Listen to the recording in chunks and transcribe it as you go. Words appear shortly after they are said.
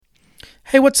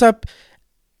Hey, what's up,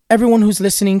 everyone who's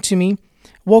listening to me?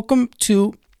 Welcome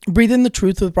to Breathe in the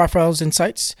Truth with Raphael's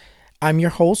Insights. I'm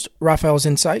your host, Raphael's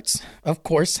Insights, of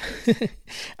course.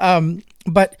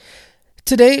 But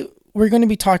today we're going to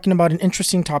be talking about an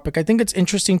interesting topic. I think it's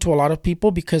interesting to a lot of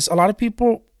people because a lot of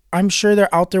people, I'm sure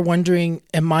they're out there wondering,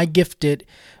 am I gifted?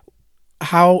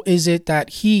 How is it that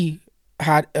he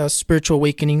had a spiritual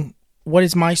awakening? What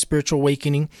is my spiritual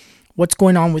awakening? What's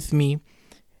going on with me?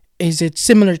 Is it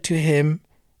similar to him?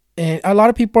 And a lot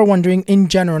of people are wondering in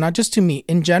general, not just to me,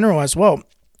 in general as well.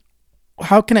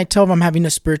 How can I tell if I'm having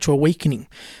a spiritual awakening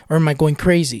or am I going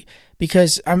crazy?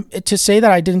 Because to say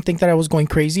that I didn't think that I was going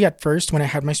crazy at first when I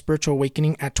had my spiritual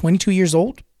awakening at 22 years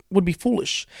old would be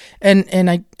foolish. And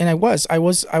I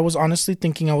was honestly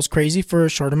thinking I was crazy for a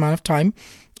short amount of time.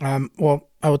 I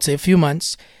would say a few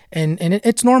months. And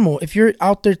it's normal. If you're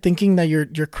out there thinking that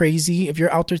you're crazy, if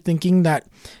you're out there thinking that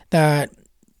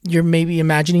you're maybe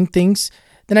imagining things,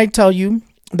 then I tell you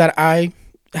that I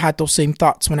had those same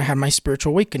thoughts when I had my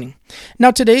spiritual awakening.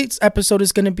 Now, today's episode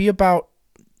is going to be about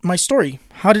my story.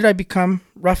 How did I become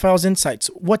Raphael's Insights?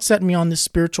 What set me on this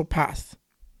spiritual path?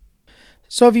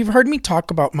 So if you've heard me talk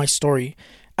about my story,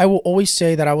 I will always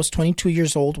say that I was 22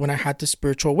 years old when I had the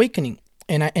spiritual awakening.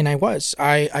 And I was.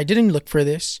 I didn't look for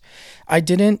this.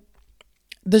 The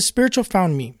spiritual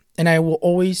found me. And I will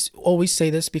always say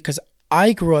this because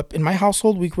I grew up, in my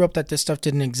household, we grew up that this stuff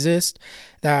didn't exist,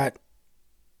 that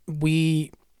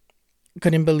we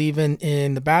couldn't believe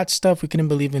in the bad stuff. We couldn't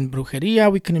believe in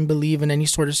brujeria. We couldn't believe in any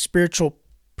sort of spiritual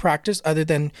practice other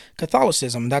than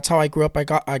Catholicism. That's how I grew up.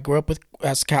 I grew up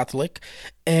as Catholic,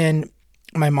 and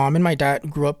my mom and my dad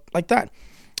grew up like that.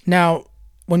 Now,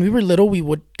 when we were little, we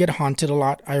would get haunted a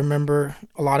lot. I remember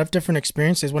a lot of different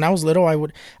experiences. When I was little,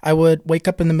 I would wake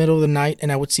up in the middle of the night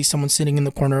and I would see someone sitting in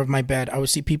the corner of my bed. I would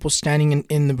see people standing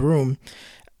in the room.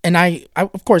 And I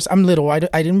of course, I'm little. I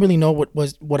didn't really know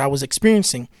what I was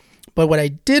experiencing. But what I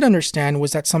did understand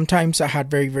was that sometimes I had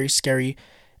very, very scary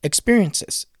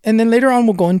experiences. And then later on,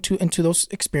 we'll go into those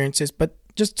experiences. But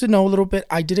just to know a little bit,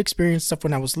 I did experience stuff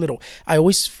when I was little. I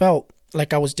always felt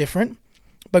like I was different.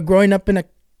 But growing up in a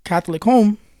Catholic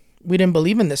home, we didn't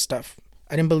believe in this stuff.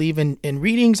 I didn't believe in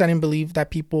readings. I didn't believe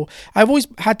that I've always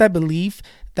had that belief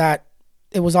that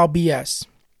it was all BS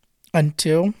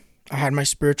until I had my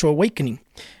spiritual awakening,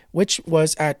 which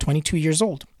was at 22 years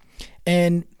old.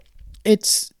 And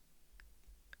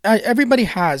everybody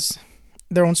has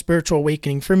their own spiritual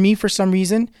awakening. For me, for some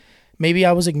reason, maybe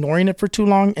I was ignoring it for too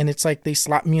long, and it's like they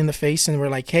slapped me in the face and were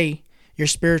like, hey, you're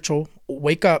spiritual,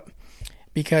 wake up,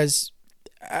 because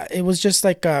it was just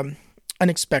like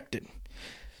unexpected.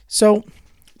 So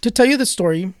to tell you the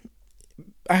story,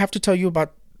 I have to tell you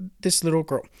about this little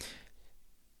girl.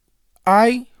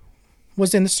 I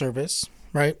was in the service,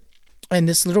 right? And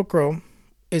this little girl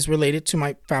is related to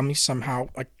my family somehow,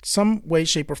 like some way,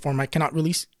 shape, or form. I cannot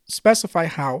really specify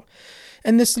how.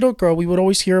 And this little girl, we would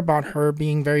always hear about her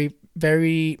being very,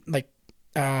 very like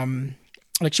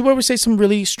she would always say some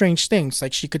really strange things.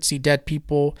 Like she could see dead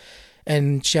people,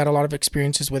 and she had a lot of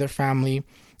experiences with her family.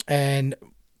 And,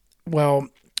 well,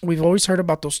 we've always heard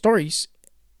about those stories.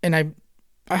 And I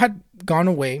had gone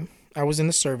away. I was in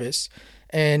the service.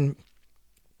 And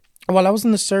while I was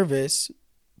in the service,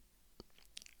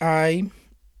 I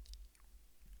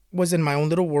was in my own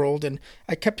little world. And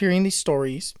I kept hearing these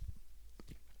stories.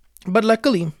 But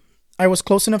luckily, I was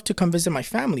close enough to come visit my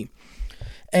family.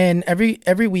 And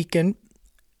every weekend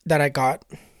that I got,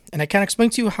 and I can't explain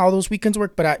to you how those weekends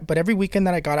work, but every weekend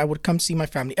that I got, I would come see my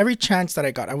family. Every chance that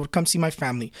I got, I would come see my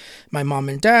family, my mom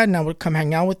and dad, and I would come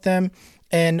hang out with them.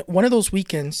 And one of those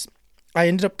weekends, I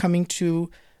ended up coming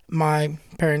to my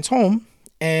parents' home,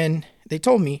 and they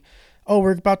told me, oh,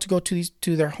 we're about to go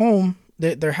to their home.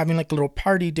 They're having like a little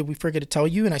party. Did we forget to tell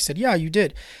you? And I said, yeah, you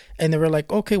did. And they were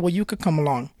like, okay, well, you could come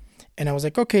along. And I was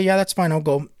like, okay, yeah, that's fine. I'll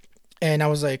go. And I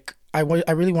was like, I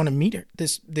really want to meet her,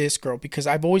 this girl, because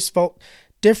I've always felt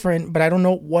different, but I don't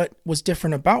know what was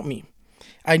different about me.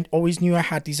 I always knew I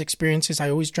had these experiences. I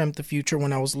always dreamt the future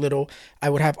when I was little. I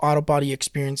would have out-of-body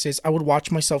experiences. I would watch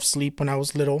myself sleep when I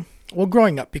was little. Well,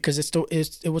 growing up, because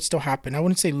it would still happen. I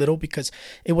wouldn't say little because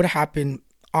it would happen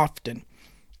often.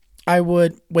 I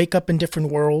would wake up in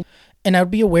different worlds, and I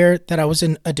would be aware that I was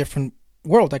in a different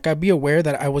world. Like I'd be aware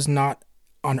that I was not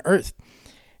on Earth.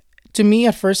 To me,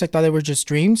 at first, I thought they were just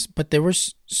dreams, but there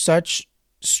was such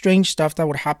strange stuff that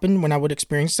would happen when I would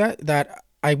experience that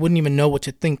I wouldn't even know what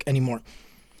to think anymore.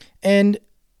 And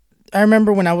I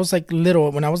remember when I was like little,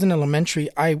 when I was in elementary,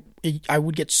 I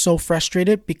would get so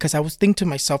frustrated because I would think to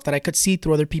myself that I could see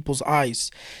through other people's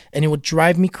eyes, and it would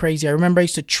drive me crazy. I remember I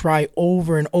used to try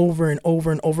over and over and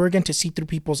over and over again to see through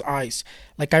people's eyes.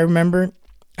 Like I remember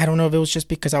I don't know if it was just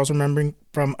because I was remembering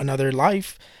from another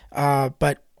life,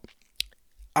 but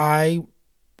I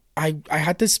I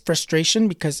had this frustration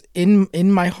because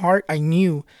in my heart I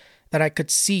knew that I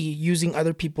could see using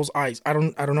other people's eyes. I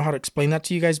don't know how to explain that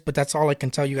to you guys, but that's all I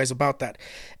can tell you guys about that.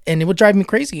 And it would drive me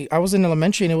crazy. I was in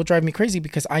elementary and it would drive me crazy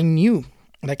because I knew,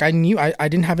 like I knew, I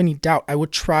didn't have any doubt. I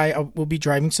would try. I would be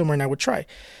driving somewhere and I would try.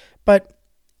 But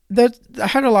I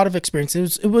had a lot of experience.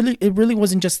 It really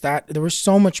wasn't just that. There was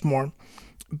so much more.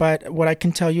 But what I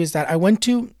can tell you is that I went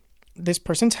to this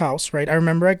person's house, right? I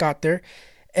remember I got there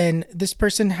and this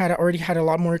person had already had a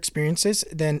lot more experiences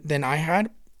than I had,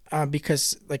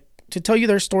 because like to tell you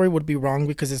their story would be wrong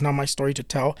because it's not my story to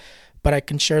tell, but I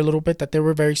can share a little bit that they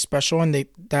were very special and they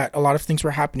that a lot of things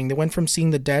were happening. They went from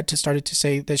seeing the dead to started to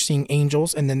say they're seeing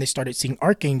angels, and then they started seeing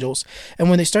archangels. And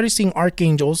when they started seeing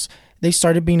archangels, they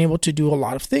started being able to do a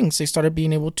lot of things. They started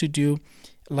being able to do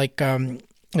like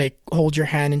hold your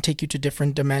hand and take you to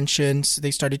different dimensions.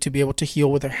 They started to be able to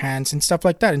heal with their hands and stuff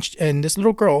like that. And this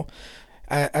little girl,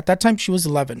 at that time she was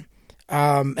 11,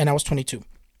 and I was 22.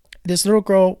 This little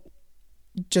girl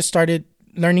just started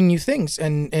learning new things,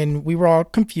 and we were all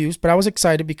confused, but I was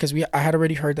excited because I had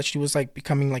already heard that she was like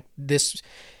becoming like this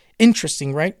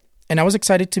interesting, right? And I was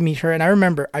excited to meet her. And I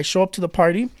remember I show up to the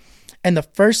party and the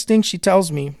first thing she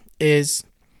tells me is,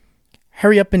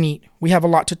 hurry up and eat, we have a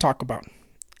lot to talk about.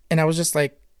 And I was just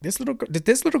like, did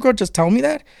this little girl just tell me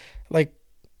that? Like,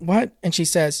 what? And she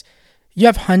says, you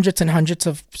have hundreds and hundreds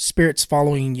of spirits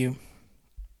following you.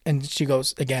 And she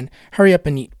goes again, hurry up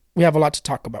and eat, we have a lot to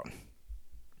talk about.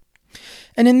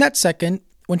 And in that second,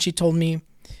 when she told me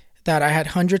that I had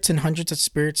hundreds and hundreds of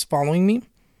spirits following me,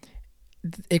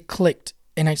 it clicked.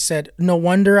 And I said, no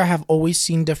wonder I have always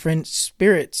seen different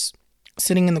spirits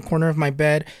sitting in the corner of my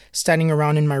bed, standing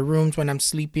around in my rooms when I'm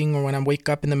sleeping or when I wake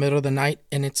up in the middle of the night.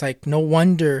 And it's like, no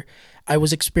wonder I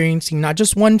was experiencing not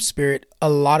just one spirit, a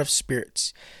lot of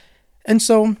spirits. And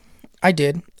so I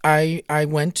did. I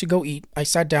went to go eat. I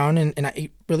sat down and I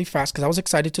ate really fast because I was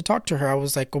excited to talk to her. I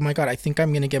was like, oh my God, I think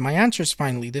I'm going to get my answers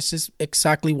finally. This is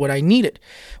exactly what I needed,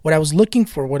 what I was looking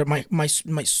for, what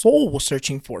my soul was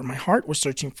searching for, my heart was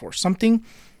searching for, something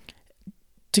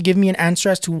to give me an answer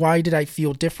as to why did I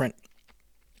feel different.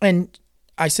 And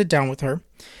I sit down with her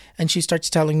and she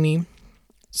starts telling me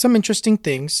some interesting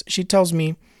things. She tells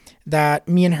me that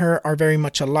me and her are very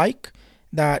much alike,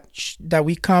 that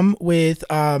we come with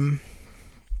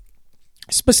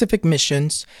specific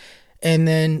missions. And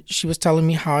then she was telling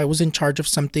me how I was in charge of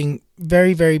something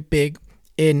very, very big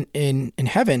in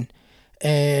heaven,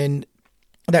 and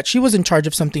that she was in charge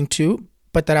of something too,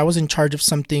 but that I was in charge of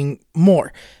something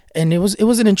more. And it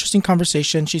was an interesting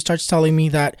conversation. She starts telling me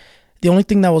that the only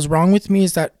thing that was wrong with me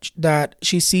is that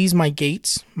she sees my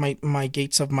gates, my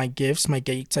gates of my gifts, my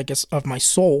gates, I guess, of my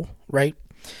soul, right?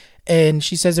 And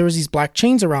she says there was these black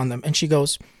chains around them. And she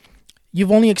goes,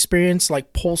 you've only experienced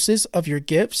like pulses of your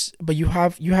gifts, but you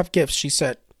have gifts. She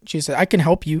said, I can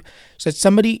help you. She said,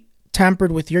 somebody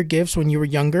tampered with your gifts when you were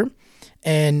younger,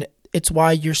 and it's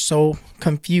why you're so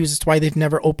confused. It's why they've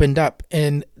never opened up.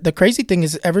 And the crazy thing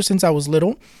is, ever since I was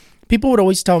little, people would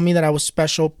always tell me that I was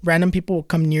special. Random people would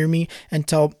come near me and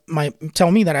tell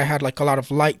me that I had like a lot of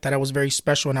light, that I was very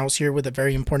special and I was here with a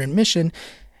very important mission.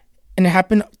 And it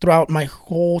happened throughout my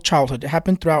whole childhood. It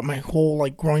happened throughout my whole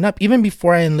like growing up. Even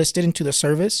before I enlisted into the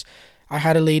service, I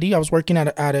had a lady. I was working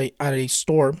at a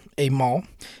store, a mall,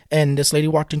 and this lady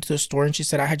walked into the store and she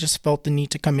said, I had just felt the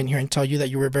need to come in here and tell you that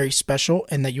you were very special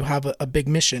and that you have a big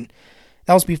mission.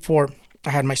 That was before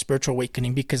I had my spiritual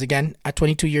awakening, because again, at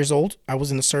 22 years old, I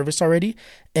was in the service already,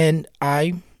 and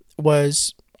I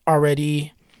was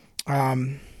already,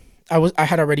 I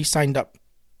had already signed up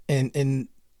in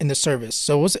the service.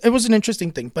 So it was an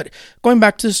interesting thing. But going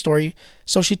back to the story,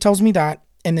 so she tells me that,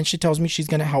 and then she tells me she's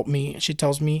gonna help me. She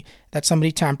tells me that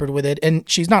somebody tampered with it, and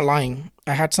she's not lying.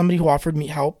 I had somebody who offered me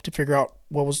help to figure out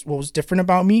what was different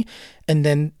about me, and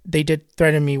then they did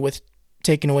threaten me with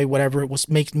taking away whatever was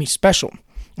making me special.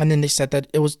 And then they said that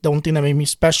it was the only thing that made me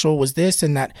special was this,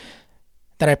 and that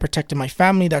I protected my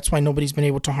family. That's why nobody's been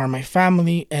able to harm my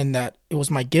family, and that it was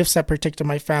my gifts that protected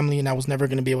my family, and I was never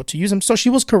going to be able to use them. So she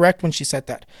was correct when she said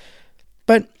that.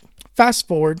 But fast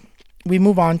forward, we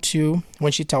move on to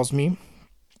when she tells me,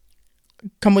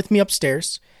 come with me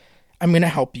upstairs. I'm going to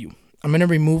help you. I'm going to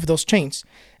remove those chains.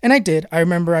 And I did. I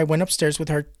remember I went upstairs with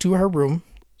her to her room.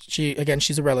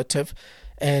 She's a relative,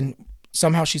 and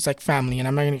somehow she's like family, and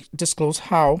I'm not going to disclose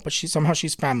how, but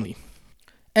she's family.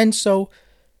 And so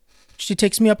she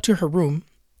takes me up to her room,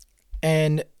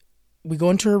 and we go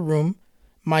into her room.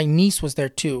 My niece was there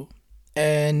too.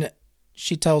 And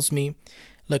she tells me,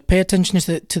 look, pay attention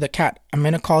to the cat. I'm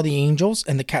going to call the angels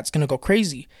and the cat's going to go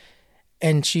crazy.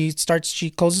 And she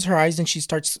closes her eyes and she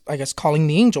starts, I guess, calling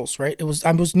the angels, right?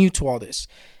 I was new to all this.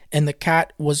 And the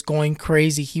cat was going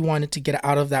crazy. He wanted to get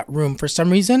out of that room for some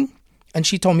reason. And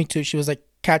she told me to. She was like,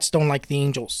 cats don't like the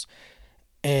angels.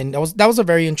 And that was a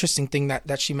very interesting thing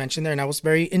that she mentioned there. And I was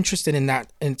very interested in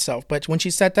that in itself. But when she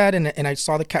said that and I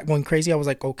saw the cat going crazy, I was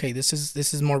like, okay, this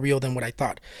is more real than what I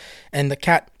thought. And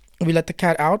we let the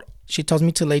cat out. She tells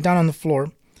me to lay down on the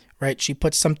floor, right? She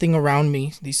puts something around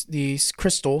me, these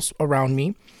crystals around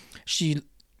me. She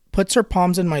puts her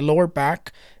palms in my lower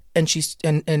back, and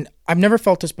and I've never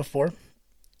felt this before.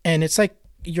 And it's like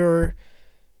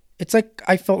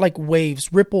I felt like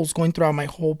waves, ripples going throughout my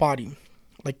whole body.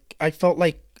 Like I felt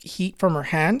like heat from her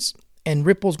hands and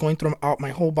ripples going throughout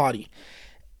my whole body.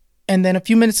 And then a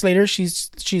few minutes later,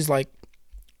 she's like,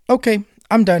 okay,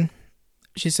 I'm done.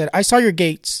 She said, I saw your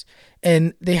gates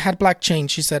and they had black chains.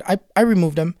 She said, I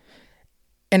removed them.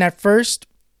 And at first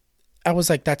I was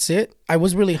like, that's it. I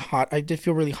was really hot. I did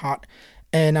feel really hot.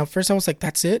 And at first I was like,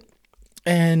 that's it.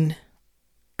 And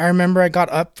I remember I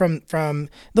got up from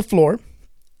the floor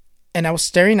and I was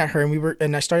staring at her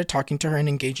and I started talking to her and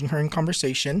engaging her in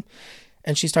conversation.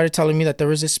 And she started telling me that there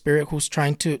was this spirit who's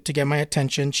trying to get my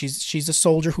attention. She's a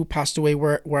soldier who passed away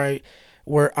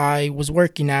where I was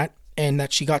working at. And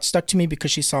that she got stuck to me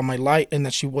because she saw my light, and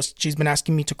that she's been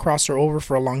asking me to cross her over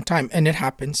for a long time. And it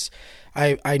happens.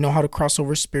 I know how to cross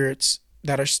over spirits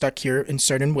that are stuck here in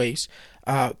certain ways.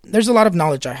 There's a lot of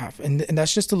knowledge I have, and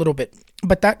that's just a little bit.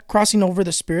 But that crossing over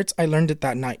the spirits, I learned it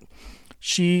that night.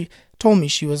 She told me,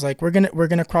 she was like, we're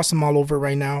gonna cross them all over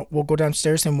right now. We'll go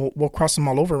downstairs and we'll cross them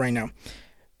all over right now.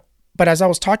 But as I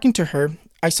was talking to her,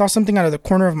 I saw something out of the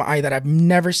corner of my eye that I've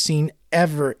never seen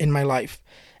ever in my life.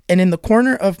 And in the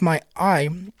corner of my eye,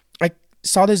 I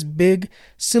saw this big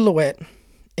silhouette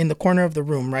in the corner of the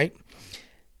room, right?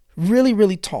 Really,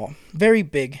 really tall, very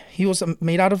big. He was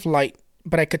made out of light,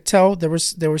 but I could tell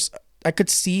I could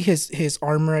see his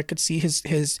armor. I could see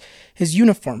his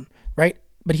uniform, right?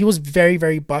 But he was very,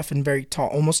 very buff and very tall,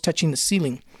 almost touching the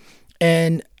ceiling.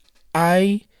 And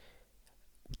I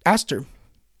asked her,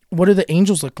 what do the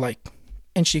angels look like?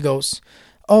 And she goes,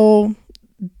 oh,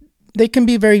 they can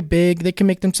be very big. They can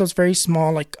make themselves very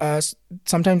small like us.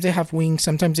 Sometimes they have wings.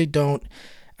 Sometimes they don't.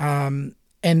 And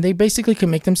they basically can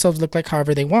make themselves look like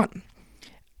however they want.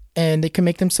 And they can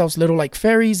make themselves little like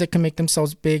fairies. They can make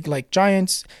themselves big like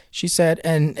giants, she said.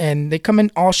 And they come in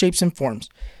all shapes and forms.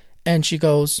 And she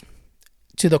goes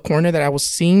to the corner that I was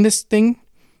seeing this thing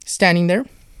standing there.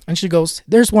 And she goes,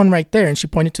 there's one right there. And she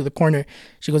pointed to the corner.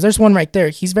 She goes, there's one right there.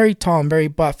 He's very tall and very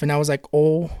buff. And I was like,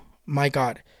 oh my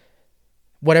God.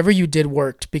 Whatever you did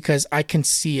worked because I can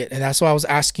see it. And that's why I was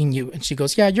asking you. And she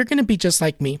goes, yeah, you're going to be just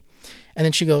like me. And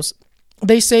then she goes,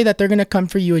 they say that they're going to come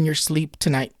for you in your sleep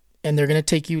tonight. And they're going to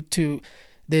take you to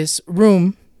this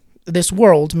room, this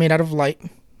world made out of light.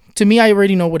 To me, I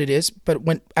already know what it is. But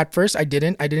at first I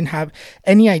didn't have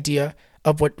any idea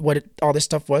of what all this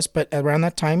stuff was. But around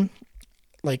that time,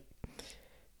 like,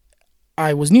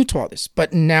 I was new to all this,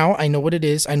 but now I know what it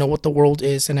is. I know what the world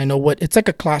is, and I know it's like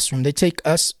a classroom. They take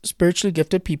us spiritually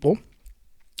gifted people,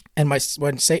 and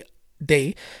when I say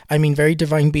they, I mean very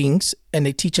divine beings, and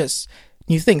they teach us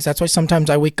new things. That's why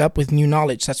sometimes I wake up with new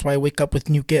knowledge. That's why I wake up with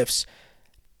new gifts.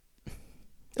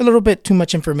 A little bit too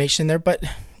much information there, but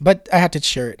I had to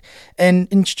share it.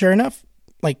 And sure enough,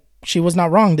 like, she was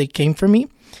not wrong. They came for me.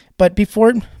 But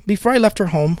before I left her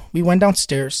home, we went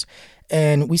downstairs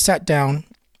and we sat down.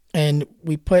 And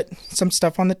we put some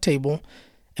stuff on the table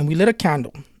and we lit a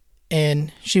candle.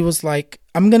 And she was like,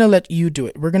 I'm going to let you do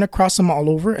it. We're going to cross them all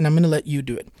over and I'm going to let you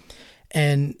do it.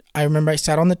 And I remember I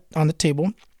sat on the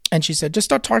table and she said, just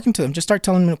start talking to them. Just start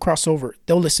telling them to cross over.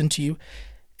 They'll listen to you.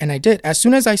 And I did. As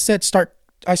soon as I said start,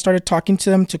 I started talking to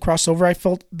them to cross over. I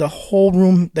felt the whole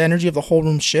room, the energy of the whole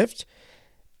room shift.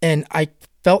 And I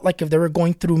felt like if they were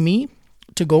going through me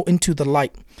to go into the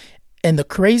light. And the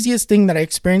craziest thing that I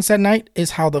experienced that night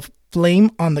is how the flame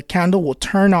on the candle will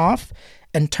turn off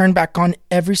and turn back on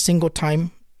every single time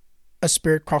a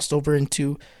spirit crossed over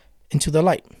into the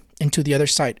light, into the other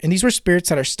side. And these were spirits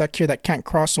that are stuck here that can't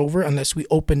cross over unless we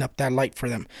open up that light for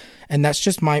them. And that's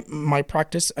just my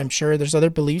practice. I'm sure there's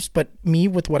other beliefs, but me,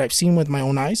 with what I've seen with my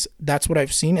own eyes, that's what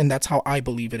I've seen, and that's how I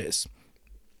believe it is.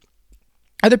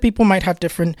 Other people might have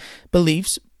different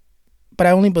beliefs, but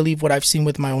I only believe what I've seen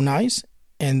with my own eyes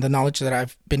and the knowledge that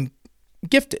I've been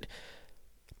gifted.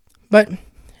 But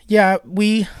yeah,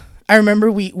 I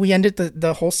remember we ended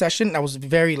the whole session. I was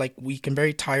very weak and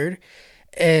very tired.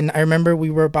 And I remember we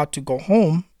were about to go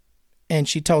home And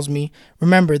she tells me,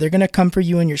 remember, they're going to come for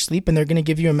you in your sleep, and they're going to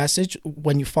give you a message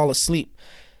when you fall asleep.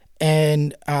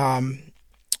 And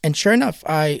sure enough,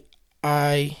 I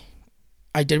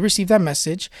did receive that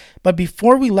message. But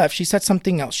before we left, she said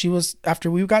something else. She was, after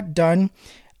we got done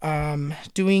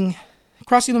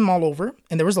crossing them all over,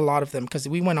 and there was a lot of them because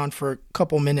we went on for a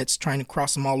couple minutes trying to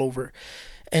cross them all over.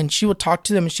 And she would talk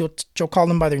to them, and she'll call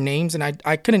them by their names, and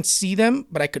I couldn't see them,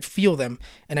 but I could feel them,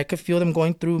 and I could feel them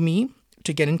going through me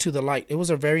to get into the light. It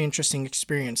was a very interesting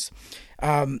experience.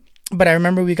 But I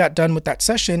remember we got done with that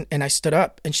session, and I stood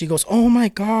up, and she goes, "Oh my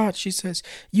God," she says,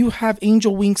 "you have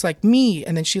angel wings like me."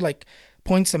 And then she like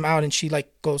points them out, and she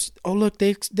like goes, "Oh look,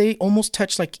 they almost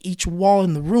touch like each wall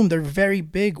in the room. They're very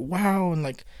big. Wow." And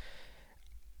like,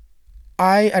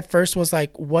 I at first was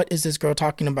like, what is this girl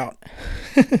talking about?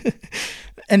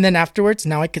 And then afterwards,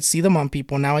 now I could see them on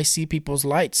people. Now I see people's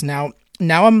lights. Now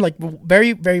I'm like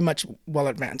very, very much well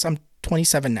advanced. I'm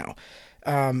 27 now.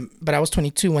 But I was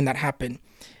 22 when that happened.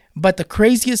 But the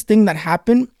craziest thing that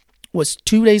happened was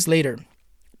 2 days later.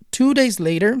 2 days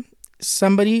later,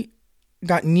 somebody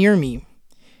got near me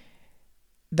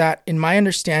that, in my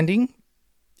understanding,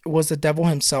 was the devil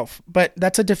himself. But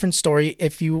that's a different story.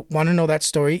 If you want to know that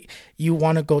story, you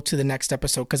want to go to the next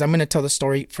episode, because I'm going to tell the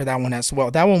story for that one as well.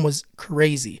 That one was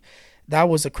crazy. That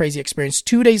was a crazy experience.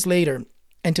 2 days later,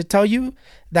 and to tell you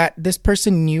that this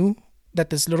person knew that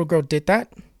this little girl did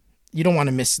that, you don't want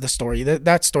to miss the story.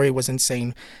 That story was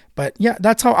insane. But yeah,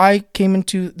 that's how I came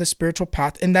into the spiritual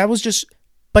path. And that was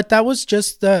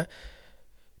just the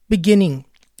beginning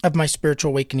of my spiritual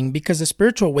awakening, because the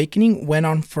spiritual awakening went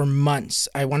on for months.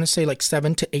 I want to say like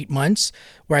 7 to 8 months,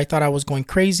 where I thought I was going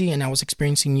crazy and I was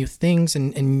experiencing new things,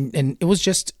 and it was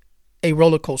just a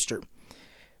roller coaster.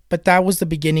 But that was the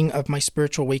beginning of my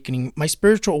spiritual awakening. My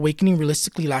spiritual awakening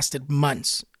realistically lasted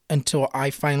months until I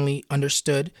finally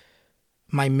understood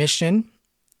my mission,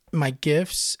 my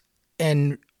gifts,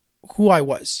 and who I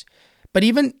was. But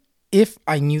even if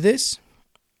I knew this,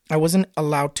 I wasn't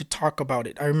allowed to talk about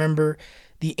it. I remember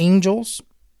the angels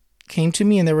came to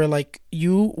me and they were like,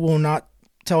 "You will not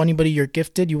tell anybody you're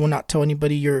gifted. You will not tell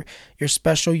anybody you're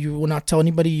special. You will not tell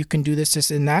anybody you can do this,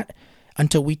 and that,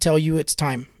 until we tell you it's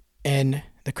time." And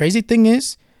the crazy thing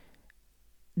is,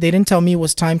 they didn't tell me it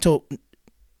was time till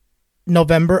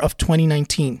November of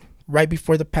 2019, right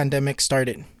before the pandemic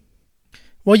started.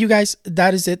 Well, you guys,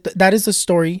 that is it. That is the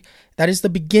story. That is the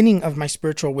beginning of my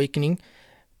spiritual awakening.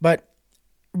 But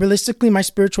realistically, my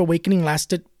spiritual awakening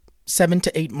lasted 7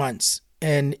 to 8 months,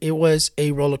 and it was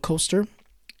a roller coaster.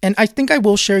 And I think I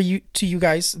will share to you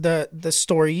guys the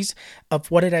stories of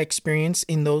what did I experience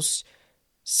in those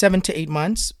 7 to 8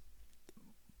 months.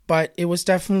 But it was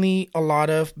definitely a lot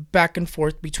of back and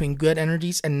forth between good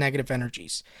energies and negative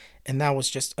energies. And that was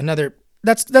just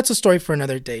that's a story for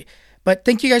another day. But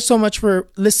thank you guys so much for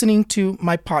listening to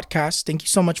my podcast. Thank you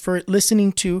so much for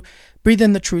listening to Breathe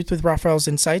in the Truth with Raphael's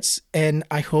Insights. And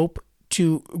I hope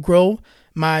to grow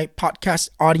my podcast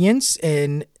audience.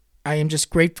 And I am just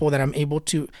grateful that I'm able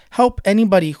to help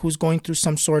anybody who's going through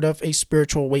some sort of a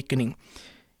spiritual awakening.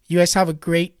 You guys have a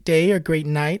great day, a great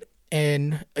night,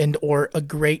 and or a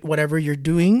great whatever you're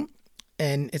doing.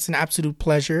 And it's an absolute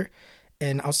pleasure.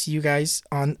 And I'll see you guys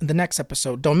on the next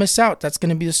episode. Don't miss out. That's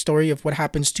going to be the story of what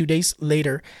happens 2 days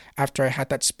later after I had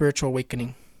that spiritual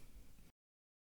awakening.